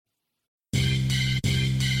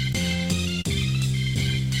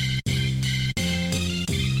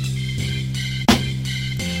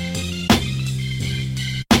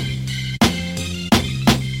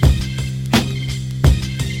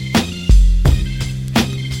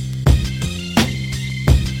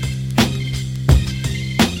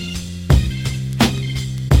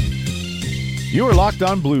You are Locked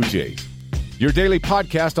On Blue Jays, your daily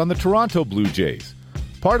podcast on the Toronto Blue Jays,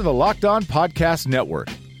 part of the Locked On Podcast Network,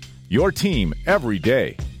 your team every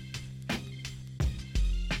day.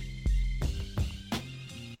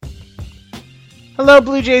 Hello,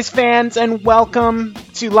 Blue Jays fans, and welcome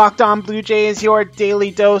to Locked On Blue Jays, your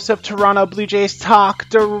daily dose of Toronto Blue Jays talk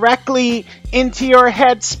directly into your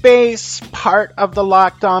headspace, part of the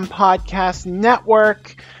Locked On Podcast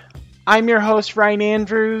Network. I'm your host, Ryan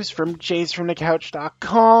Andrews from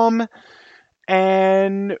jaysfromthecouch.com,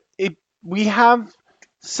 and we have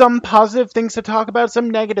some positive things to talk about, some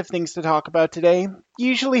negative things to talk about today.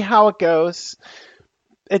 Usually how it goes.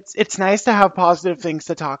 It's nice to have positive things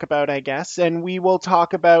to talk about, I guess, and we will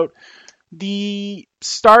talk about the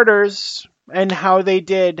starters and how they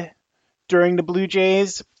did during the Blue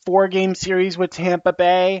Jays 4-game series with Tampa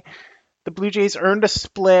Bay. The Blue Jays earned a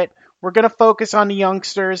split. We're going to focus on the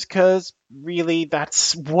youngsters because really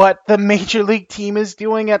that's what the Major League team is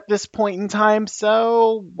doing at this point in time,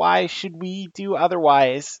 so why should we do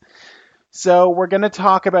otherwise? So we're going to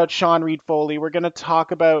talk about Sean Reid-Foley. We're going to talk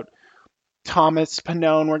about Thomas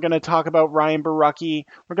Pannone. We're going to talk about Ryan Borucki.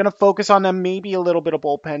 We're going to focus on them, maybe a little bit of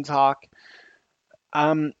bullpen talk.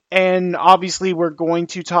 And obviously we're going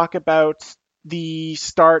to talk about the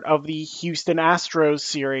start of the Houston Astros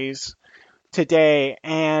series today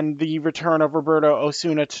and the return of Roberto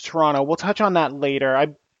Osuna to Toronto. We'll touch on that later. I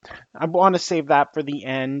want to save that for the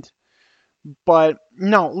end. But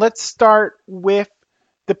no, let's start with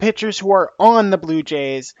the pitchers who are on the Blue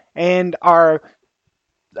Jays and are,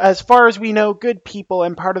 as far as we know, good people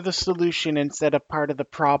and part of the solution instead of part of the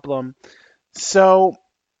problem. So,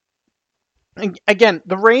 again,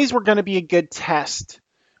 the Rays were going to be a good test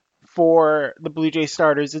for the Blue Jays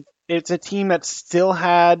starters. It's a team that still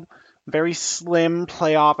had very slim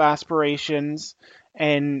playoff aspirations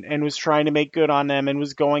and was trying to make good on them and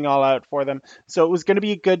was going all out for them. So it was going to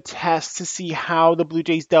be a good test to see how the Blue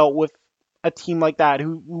Jays dealt with a team like that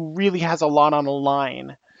who really has a lot on the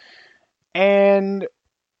line. And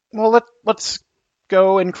well, let's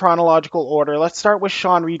go in chronological order. Let's start with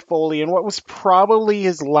Sean Reid-Foley and what was probably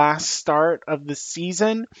his last start of the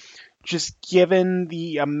season, just given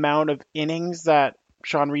the amount of innings that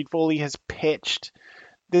Sean Reid-Foley has pitched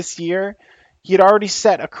this year. He had already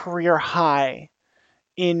set a career high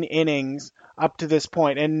in innings up to this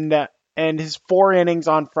point, and his 4 innings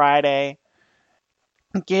on Friday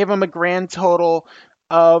gave him a grand total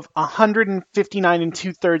of 159 and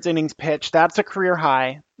 2/3 innings pitched. That's a career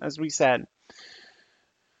high, as we said.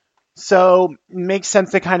 So it makes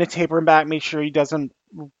sense to kind of taper him back, make sure he doesn't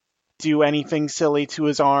do anything silly to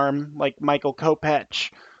his arm like Michael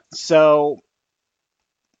Kopech. So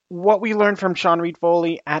what we learned from Sean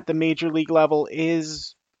Reid-Foley at the Major League level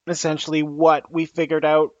is essentially what we figured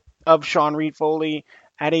out of Sean Reid-Foley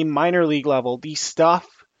at a minor league level. The stuff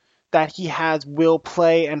that he has will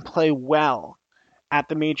play and play well at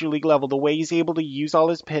the Major League level. The way he's able to use all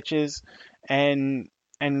his pitches and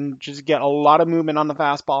just get a lot of movement on the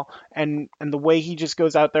fastball, and the way he just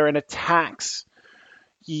goes out there and attacks,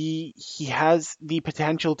 he has the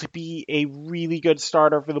potential to be a really good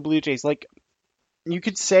starter for the Blue Jays. Like, you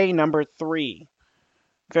could say number 3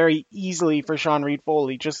 very easily for Sean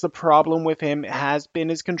Reid-Foley. Just the problem with him has been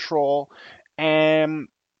his control, and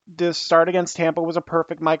the start against Tampa was a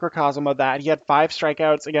perfect microcosm of that. He had 5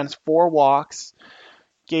 strikeouts against 4 walks,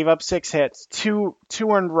 gave up 6 hits, 2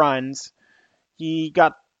 earned runs. He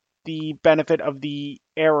got the benefit of the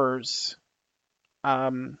errors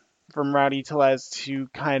from Rowdy Tellez to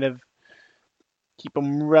kind of keep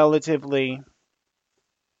him relatively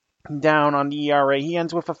down on the ERA. He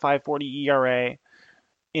ends with a 5.40 ERA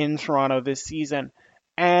in Toronto this season.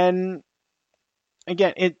 And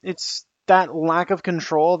again, it's that lack of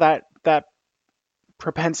control, that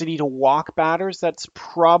propensity to walk batters that's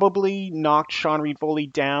probably knocked Sean Reid-Foley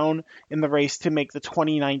down in the race to make the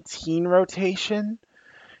 2019 rotation.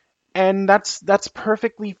 And that's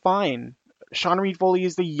perfectly fine. Sean Reid-Foley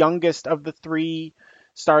is the youngest of the 3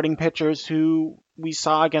 starting pitchers who we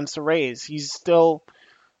saw against the Rays. He's still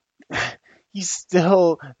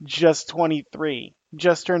just 23.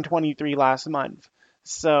 Just turned 23 last month.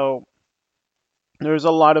 So there's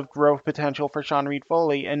a lot of growth potential for Sean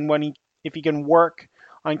Reid-Foley, and if he can work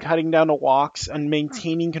on cutting down the walks and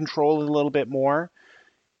maintaining control a little bit more,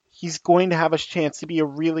 he's going to have a chance to be a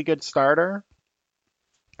really good starter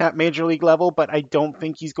at Major League level, but I don't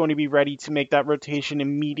think he's going to be ready to make that rotation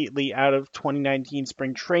immediately out of 2019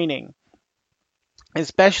 spring training,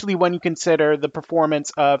 especially when you consider the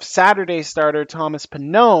performance of Saturday starter Thomas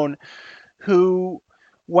Pannone, who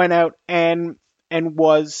went out and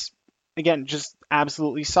was, again, just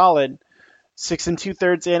absolutely solid. 6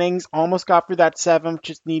 2/3 innings, almost got through that seventh,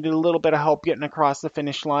 just needed a little bit of help getting across the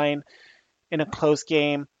finish line in a close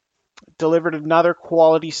game. Delivered another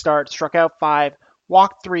quality start, struck out 5,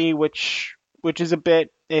 walked 3, which is a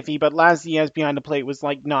bit iffy, but Laz Diaz behind the plate was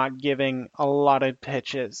like not giving a lot of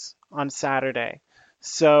pitches on Saturday.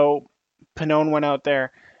 So Pannone went out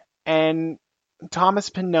there, and Thomas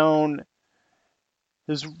Pannone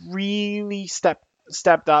has really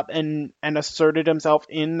stepped up and asserted himself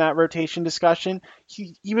in that rotation discussion.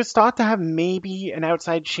 He was thought to have maybe an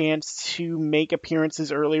outside chance to make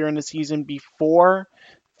appearances earlier in the season before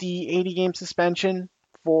the 80-game suspension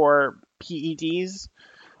for PEDs,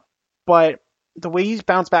 but the way he's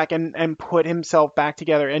bounced back and put himself back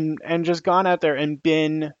together and just gone out there and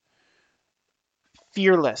been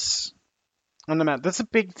fearless on the mound. That's a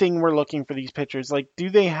big thing we're looking for these pitchers. Like, do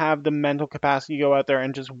they have the mental capacity to go out there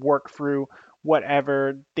and just work through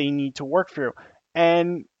whatever they need to work through?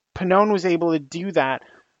 And Pannone was able to do that.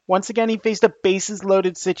 Once again, he faced a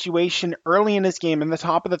bases-loaded situation early in this game in the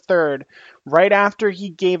top of the third, right after he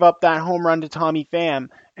gave up that home run to Tommy Pham,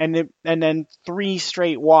 and then 3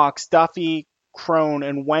 straight walks, Duffy, Crone,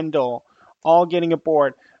 and Wendell all getting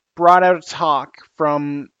aboard, brought out a talk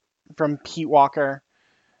from Pete Walker,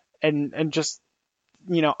 and just,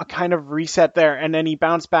 a kind of reset there, and then he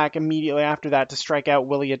bounced back immediately after that to strike out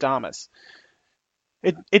Willy Adames.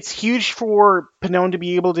 It's huge for Pannone to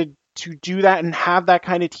be able to do that and have that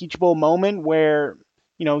kind of teachable moment where,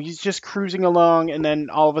 he's just cruising along and then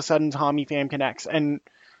all of a sudden Tommy Pham connects. And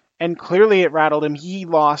clearly it rattled him. He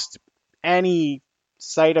lost any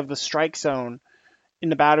sight of the strike zone in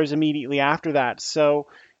the batters immediately after that. So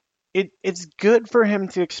it's good for him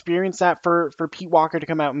to experience that, for Pete Walker to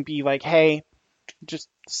come out and be like, hey, just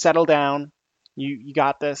settle down. You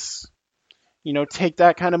got this. Take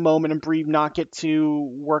that kind of moment and breathe, not get too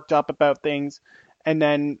worked up about things. And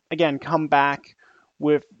then, again, come back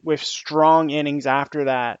with strong innings after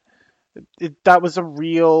that. That was a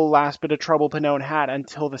real last bit of trouble Pannone had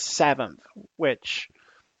until the 7th, which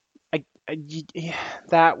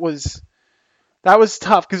that was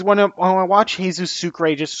tough, because when I watch Jesus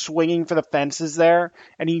Sucre just swinging for the fences there,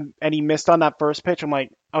 and he missed on that first pitch, I'm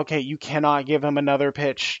like, okay, you cannot give him another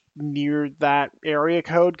pitch near that area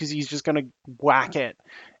code because he's just going to whack it.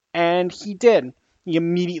 And he did. He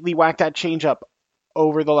immediately whacked that changeup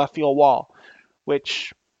over the left field wall,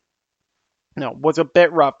 which was a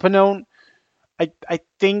bit rough. Pannone, I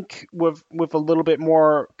think with a little bit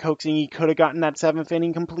more coaxing, he could have gotten that 7th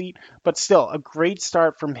inning complete, but still a great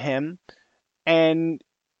start from him. And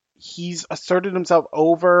he's asserted himself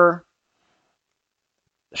over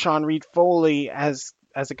Sean Reid-Foley as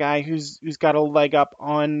a guy who's got a leg up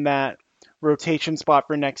on that rotation spot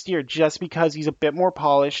for next year, just because he's a bit more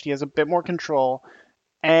polished, he has a bit more control,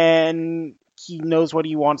 and he knows what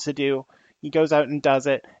he wants to do. He goes out and does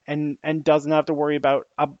it, and doesn't have to worry about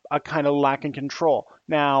a kind of lack in control.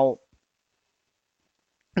 Now,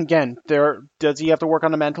 again, does he have to work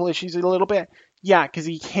on the mental issues a little bit? Yeah, because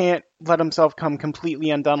he can't let himself come completely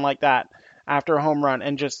undone like that after a home run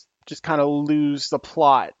and just kind of lose the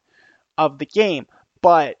plot of the game.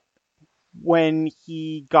 But when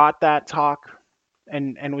he got that talk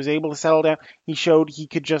and was able to settle down, he showed he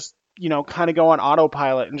could just, kind of go on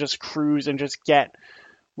autopilot and just cruise and just get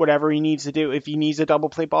whatever he needs to do. If he needs a double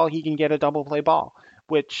play ball, he can get a double play ball,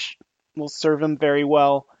 which will serve him very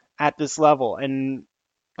well at this level. And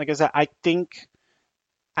like I said, I think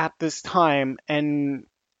at this time, and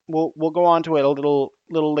we'll go on to it a little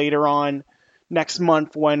later on next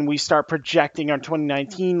month when we start projecting our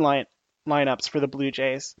 2019 lineups for the Blue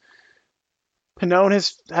Jays, Pannone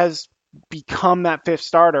has become that 5th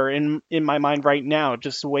starter in my mind right now,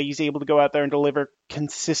 just the way he's able to go out there and deliver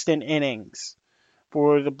consistent innings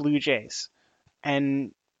for the Blue Jays,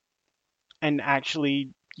 and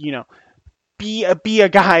actually, be a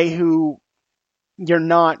guy who you're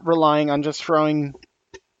not relying on just throwing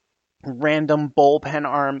random bullpen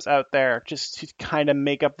arms out there just to kind of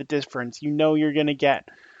make up the difference. You're going to get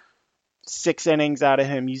 6 innings out of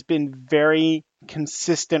him. He's been very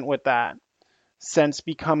consistent with that since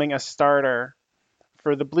becoming a starter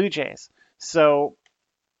for the Blue Jays. So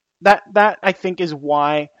that I think is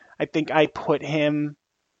why I think I put him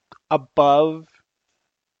above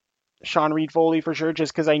Sean Reid-Foley for sure,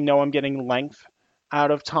 just because I know I'm getting length out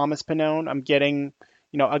of Thomas Pannone. I'm getting,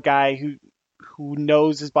 a guy who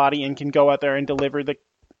knows his body and can go out there and deliver the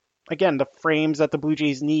frames that the Blue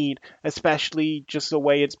Jays need, especially just the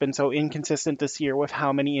way it's been so inconsistent this year with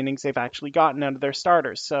how many innings they've actually gotten out of their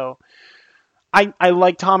starters. So I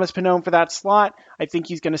like Thomas Pannone for that slot. I think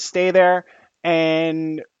he's going to stay there.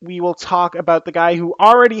 And we will talk about the guy who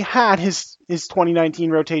already had his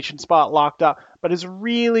 2019 rotation spot locked up, but has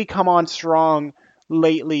really come on strong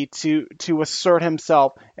lately to assert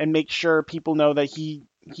himself and make sure people know that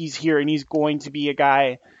he's here and he's going to be a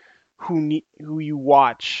guy who you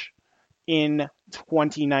watch in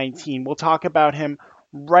 2019. We'll talk about him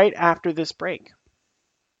right after this break.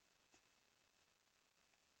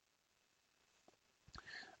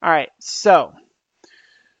 All right, so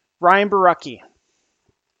Ryan Borucki,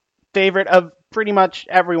 favorite of pretty much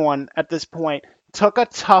everyone at this point, took a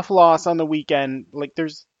tough loss on the weekend. Like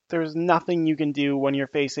there's nothing you can do when you're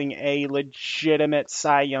facing a legitimate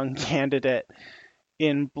Cy Young candidate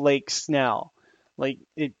in Blake Snell. Like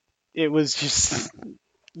it was just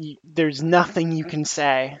there's nothing you can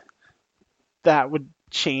say that would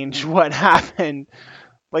change what happened.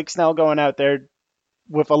 Blake Snell going out there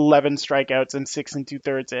with 11 strikeouts and 6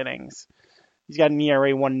 2/3 innings. He's got an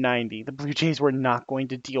ERA 190. The Blue Jays were not going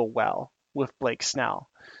to deal well with Blake Snell.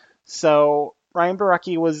 So Ryan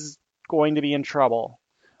Borucki was going to be in trouble.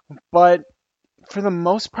 But for the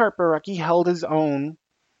most part, Borucki held his own.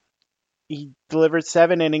 He delivered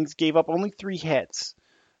 7 innings, gave up only 3 hits,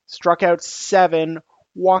 struck out 7,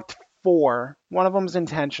 walked 4. One of them was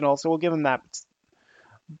intentional, so we'll give him that.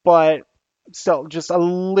 But still, just a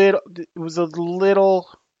little, it was a little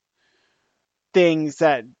things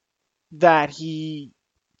that he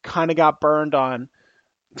kind of got burned on.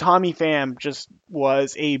 Tommy Pham just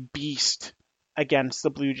was a beast against the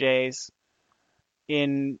Blue Jays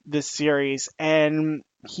in this series, and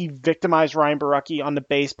he victimized Ryan Borucki on the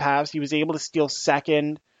base paths. He was able to steal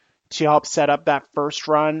second to help set up that first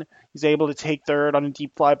run. He's able to take third on a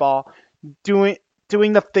deep fly ball, doing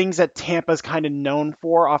the things that Tampa's kind of known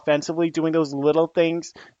for offensively, doing those little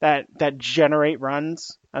things that generate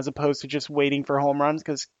runs as opposed to just waiting for home runs,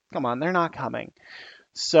 because come on, they're not coming.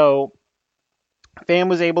 So Pham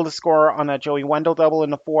was able to score on that Joey Wendell double in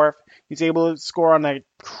the 4th. He was able to score on that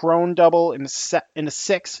Cron double in the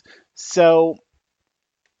 6th. So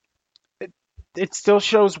it still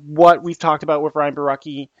shows what we've talked about with Ryan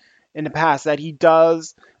Borucki in the past, that he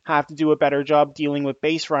does have to do a better job dealing with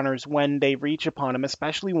base runners when they reach upon him,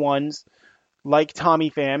 especially ones like Tommy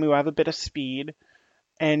Pham who have a bit of speed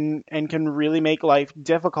and can really make life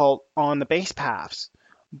difficult on the base paths.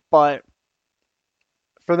 But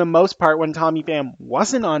for the most part, when Tommy Pham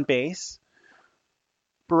wasn't on base,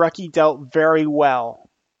 Borucki dealt very well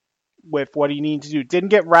with what he needed to do. Didn't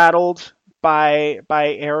get rattled by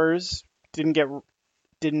errors.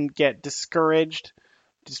 Didn't get discouraged.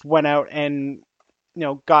 Just went out and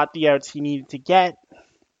got the outs he needed to get.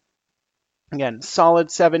 Again,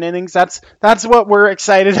 solid 7 innings. That's what we're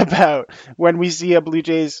excited about when we see a Blue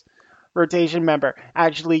Jays rotation member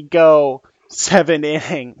actually go 7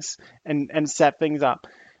 innings and set things up.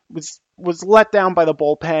 Was let down by the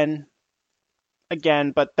bullpen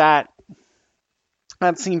again, but that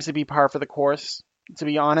seems to be par for the course, to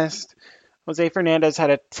be honest. Jose Fernandez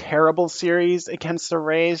had a terrible series against the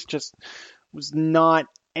Rays, just was not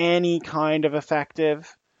any kind of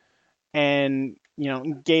effective, and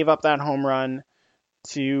gave up that home run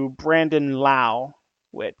to Brandon Lau,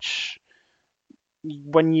 which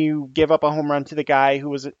when you give up a home run to the guy who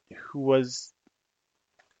was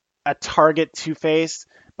a target to face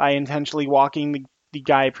by intentionally walking the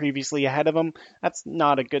guy previously ahead of him, that's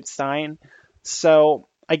not a good sign. So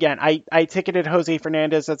again, I ticketed Jose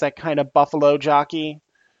Fernandez as that kind of Buffalo jockey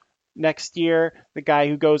next year, the guy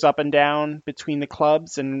who goes up and down between the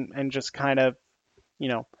clubs and just kind of,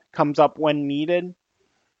 comes up when needed.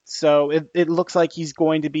 So it looks like he's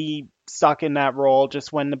going to be stuck in that role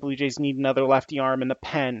just when the Blue Jays need another lefty arm in the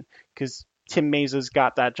pen, because Tim Mesa's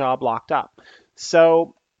got that job locked up.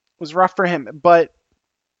 So it was rough for him. But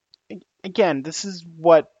again, this is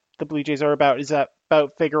what the Blue Jays are about, is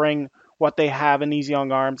about figuring what they have in these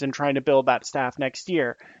young arms and trying to build that staff next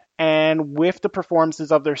year. And with the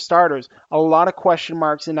performances of their starters, a lot of question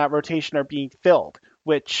marks in that rotation are being filled,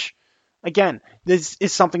 which, again, this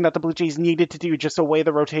is something that the Blue Jays needed to do, just the way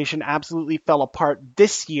the rotation absolutely fell apart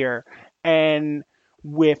this year. And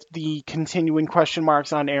with the continuing question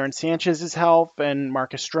marks on Aaron Sanchez's health and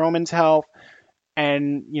Marcus Stroman's health,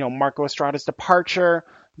 and, Marco Estrada's departure,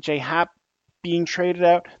 Jay Happ being traded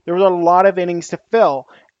out, there was a lot of innings to fill.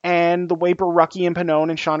 And the way Borucki and Pannone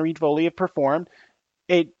and Sean Reid-Foley have performed,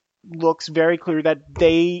 it looks very clear that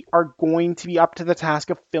they are going to be up to the task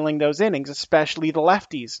of filling those innings, especially the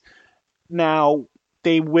lefties. Now,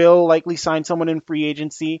 they will likely sign someone in free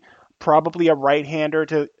agency, probably a right-hander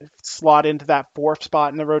to slot into that 4th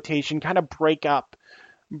spot in the rotation, kind of break up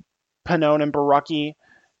Pannone and Borucki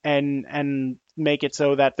and make it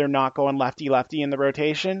so that they're not going lefty-lefty in the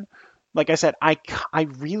rotation. like I said, I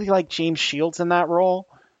really like James Shields in that role,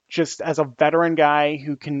 just as a veteran guy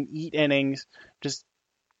who can eat innings, just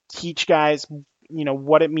teach guys,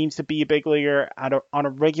 what it means to be a big leaguer on a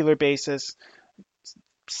regular basis,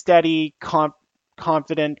 steady,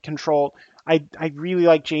 confident, controlled. I really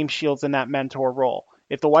like James Shields in that mentor role.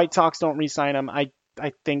 If the White Sox don't re-sign him, I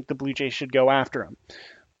think the Blue Jays should go after him.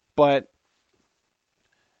 But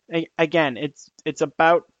again, it's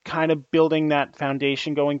about kind of building that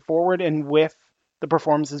foundation going forward, and with the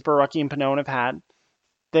performances Borucki and Pannone have had,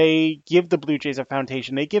 they give the Blue Jays a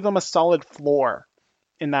foundation. They give them a solid floor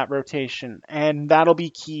in that rotation, and that'll be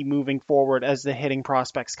key moving forward as the hitting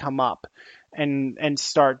prospects come up and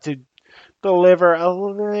start to deliver a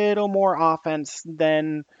little more offense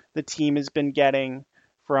than the team has been getting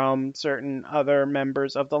from certain other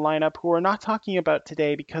members of the lineup who we're not talking about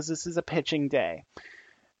today because this is a pitching day.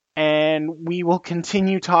 And we will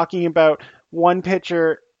continue talking about one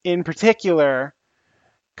pitcher in particular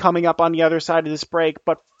coming up on the other side of this break.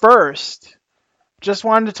 But first, just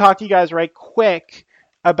wanted to talk to you guys right quick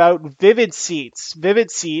about Vivid Seats.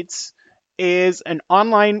 Vivid Seats is an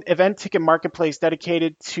online event ticket marketplace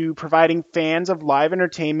dedicated to providing fans of live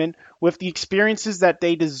entertainment with the experiences that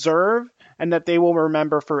they deserve and that they will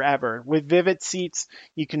remember forever. With Vivid Seats,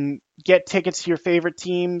 you can get tickets to your favorite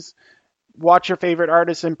teams, watch your favorite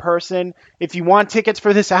artists in person. If you want tickets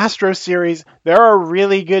for this Astros series, there are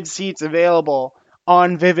really good seats available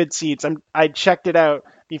on Vivid Seats. I checked it out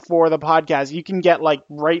before the podcast. You can get like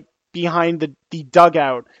right behind the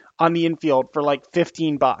dugout on the infield for like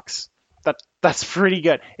 $15. That's pretty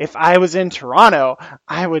good. If I was in Toronto,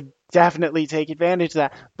 I would definitely take advantage of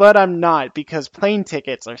that, but I'm not because plane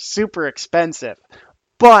tickets are super expensive.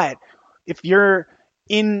 But if you're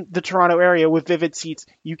in the Toronto area with Vivid Seats,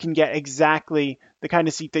 you can get exactly the kind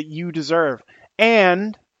of seat that you deserve.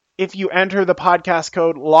 And if you enter the podcast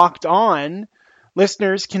code Locked On,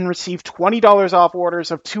 listeners can receive $20 off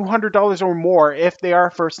orders of $200 or more if they are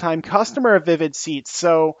a first-time customer of Vivid Seats.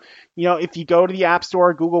 So, if you go to the App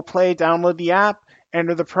Store, Google Play, download the app,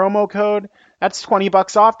 enter the promo code, that's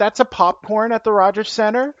 $20 off. That's a popcorn at the Rogers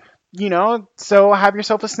Center. So have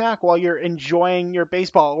yourself a snack while you're enjoying your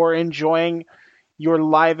baseball or enjoying your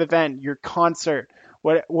live event, your concert,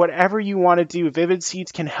 whatever you want to do. Vivid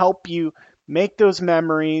Seats can help you make those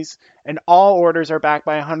memories, and all orders are backed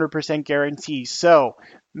by 100% guarantee. So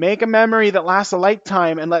make a memory that lasts a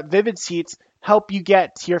lifetime and let Vivid Seats help you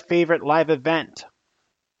get to your favorite live event.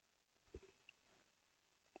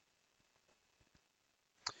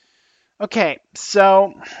 Okay,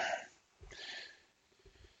 so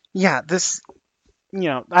yeah, this,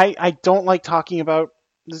 I don't like talking about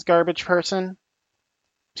this garbage person,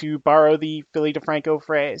 to borrow the Philly DeFranco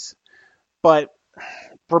phrase, but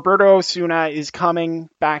Roberto Osuna is coming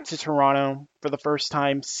back to Toronto for the first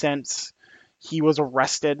time since he was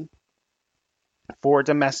arrested for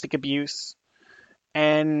domestic abuse.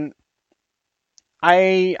 And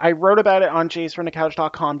I wrote about it on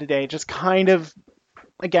jaysfromthecouch.com today, just kind of,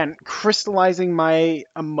 again, crystallizing my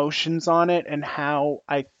emotions on it and how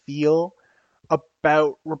I feel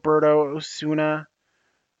about Roberto Osuna.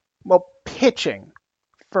 Well, pitching,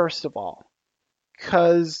 first of all,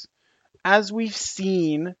 because as we've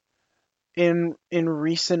seen in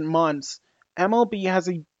recent months, MLB has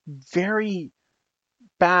a very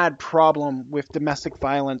bad problem with domestic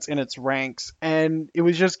violence in its ranks, and it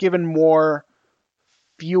was just given more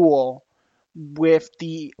fuel with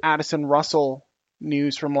the Addison Russell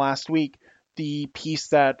news from last week, the piece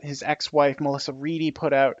that his ex-wife Melissa Reedy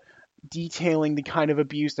put out detailing the kind of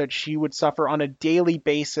abuse that she would suffer on a daily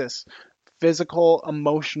basis, physical,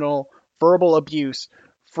 emotional, verbal abuse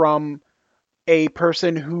from a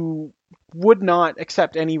person who would not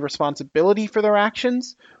accept any responsibility for their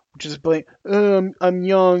actions, which is like, I'm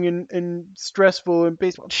young and stressful and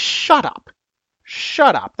baseball. Shut up.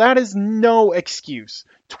 Shut up. That is no excuse.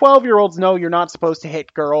 12-year-olds know you're not supposed to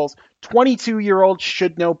hit girls. 22-year-olds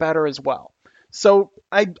should know better as well. So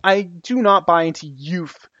I do not buy into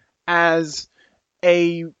youth as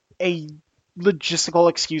a logistical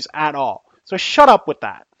excuse at all. So shut up with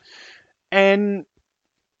that. And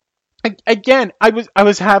again, I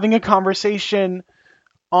was having a conversation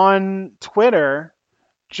on Twitter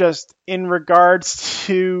just in regards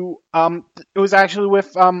to it was actually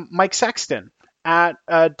with Mike Sexton at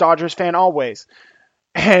Dodgers Fan Always.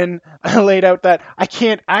 And I laid out that I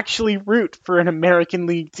can't actually root for an American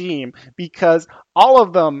League team because all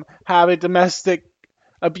of them have a domestic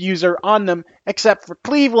abuser on them except for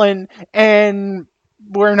Cleveland, and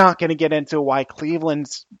we're not going to get into why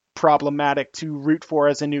Cleveland's problematic to root for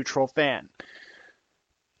as a neutral fan.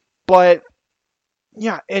 But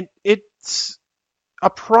yeah, it's a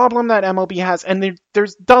problem that MLB has, and there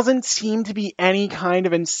doesn't seem to be any kind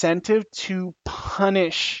of incentive to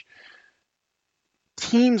punish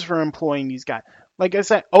teams for employing these guys. Like I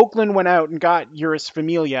said, Oakland went out and got Uris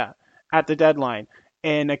Familia at the deadline,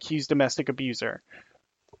 an accused domestic abuser.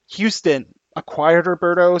 Houston acquired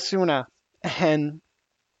Roberto Osuna, and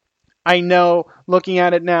I know, looking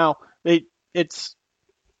at it now, it's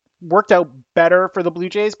worked out better for the Blue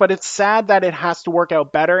Jays, but it's sad that it has to work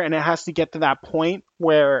out better, and it has to get to that point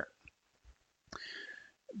where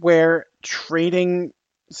trading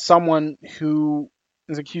someone who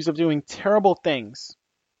is accused of doing terrible things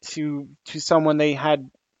to someone who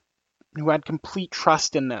had complete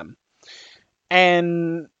trust in them.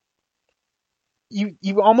 And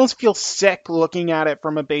you almost feel sick looking at it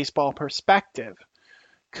from a baseball perspective,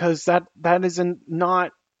 because that isn't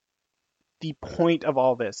not the point of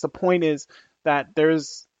all this. The point is that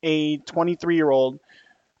there's a 23-year-old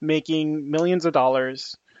making millions of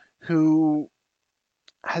dollars who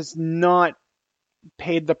has not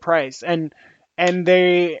paid the price, and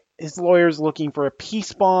his lawyer's looking for a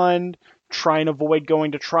peace bond, trying to avoid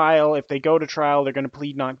going to trial. If they go to trial, they're going to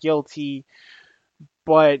plead not guilty.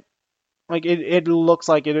 But like it looks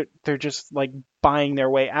like they're just like buying their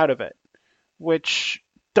way out of it, which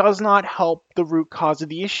does not help the root cause of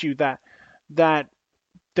the issue, that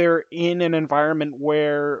they're in an environment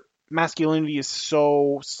where masculinity is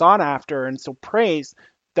so sought after and so praised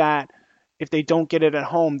that if they don't get it at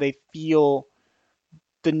home, they feel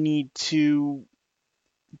the need to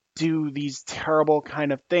do these terrible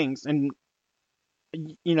kind of things. And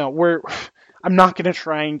I'm not going to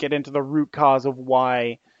try and get into the root cause of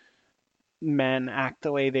why men act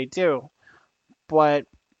the way they do, but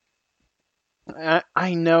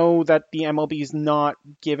I know that the MLB is not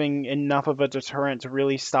giving enough of a deterrent to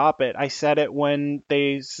really stop it. I said it when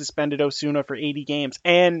they suspended Osuna for 80 games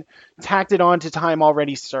and tacked it on to time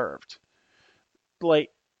already served. Like,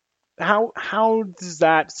 how does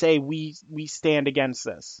that say we stand against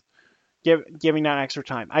this? Giving that extra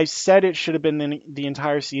time. I said it should have been the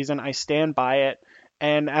entire season. I stand by it.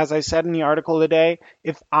 And as I said in the article today,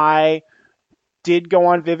 if I did go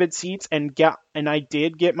on Vivid Seats and I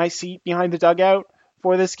did get my seat behind the dugout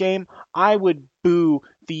for this game, I would boo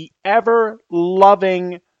the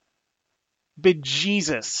ever-loving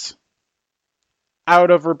bejesus out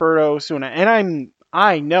of Roberto Osuna. And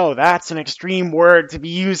I know that's an extreme word to be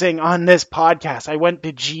using on this podcast. I went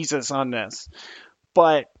bejesus on this.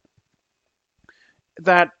 But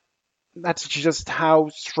that's just how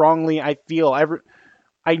strongly I feel.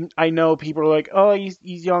 I know people are like, oh, he's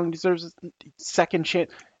young, deserves a second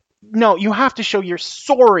chance. No, you have to show you're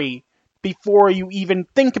sorry before you even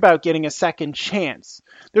think about getting a second chance.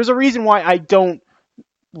 There's a reason why I don't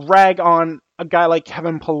rag on a guy like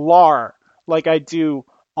Kevin Pillar like I do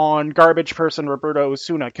on garbage person Roberto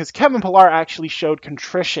Osuna, because Kevin Pillar actually showed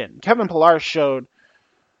contrition. Kevin Pillar showed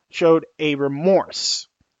a remorse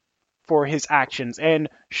for his actions and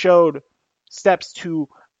showed steps to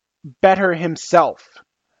better himself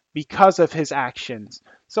because of his actions.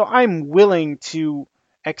 So I'm willing to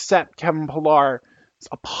accept Kevin Pillar's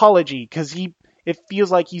apology, because it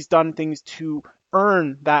feels like he's done things to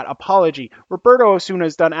earn that apology. Roberto Osuna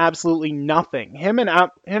has done absolutely nothing. Him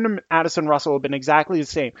and Addison Russell have been exactly the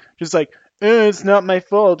same. Just like, it's not my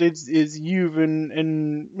fault. It's you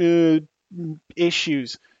and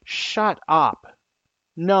issues. Shut up.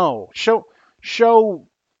 No. Show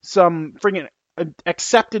some friggin'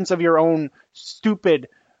 acceptance of your own stupid,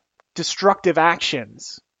 destructive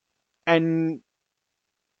actions. And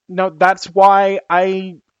no, that's why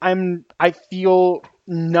I feel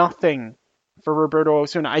nothing for Roberto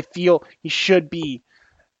Osuna. I feel he should be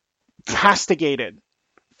castigated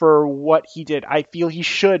for what he did. I feel he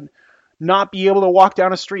should not be able to walk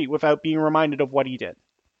down a street without being reminded of what he did.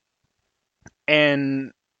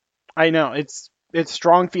 And I know it's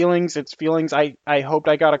strong feelings. It's feelings I hoped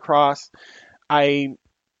I got across. I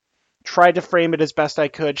tried to frame it as best I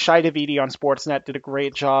could. Shai Davidi on Sportsnet did a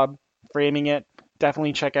great job framing it.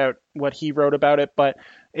 Definitely check out what he wrote about it. But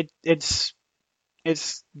it's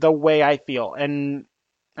the way I feel. And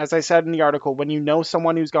as I said in the article, when you know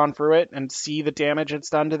someone who's gone through it and see the damage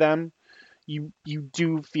it's done to them, you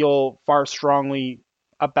do feel far strongly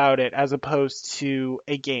about it as opposed to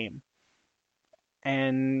a game.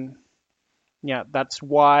 And yeah, that's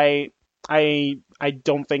why I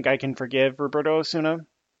don't think I can forgive Roberto Osuna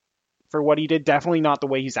for what he did. Definitely not the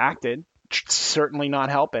way he's acted. Certainly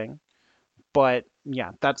not helping. But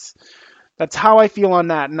yeah, that's how I feel on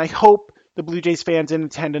that. And I hope the Blue Jays fans in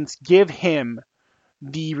attendance give him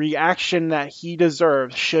the reaction that he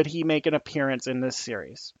deserves should he make an appearance in this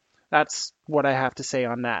series. That's what I have to say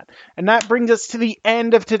on that. And that brings us to the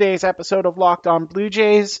end of today's episode of Locked On Blue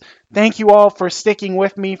Jays. Thank you all for sticking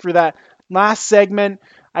with me for that last segment.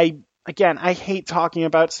 I hate talking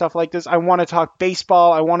about stuff like this. I want to talk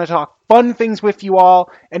baseball. I want to talk fun things with you all.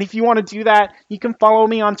 And if you want to do that, you can follow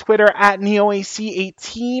me on Twitter at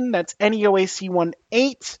NeoAC18. That's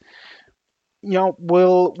NeoAC18.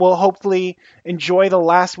 We'll hopefully enjoy the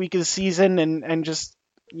last week of the season and just,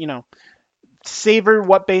 savor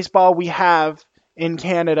what baseball we have in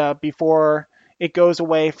Canada before it goes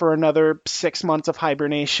away for another 6 months of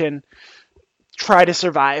hibernation. Try to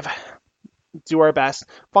survive. Do our best.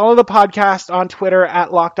 Follow the podcast on Twitter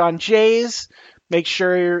at Locked On Jays. Make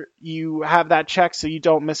sure you have that checked so you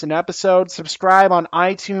don't miss an episode. Subscribe on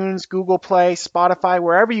iTunes, Google Play, Spotify,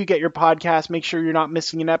 wherever you get your podcast. Make sure you're not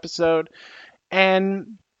missing an episode.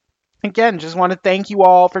 And again, just want to thank you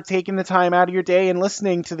all for taking the time out of your day and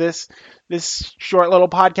listening to this short little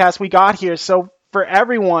podcast we got here. So for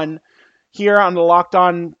everyone here on the Locked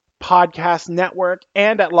On Podcast Network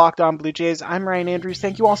and at Locked On Blue Jays, I'm Ryan Andrews.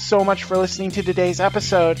 Thank you all so much for listening to today's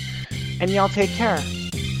episode, and y'all take care.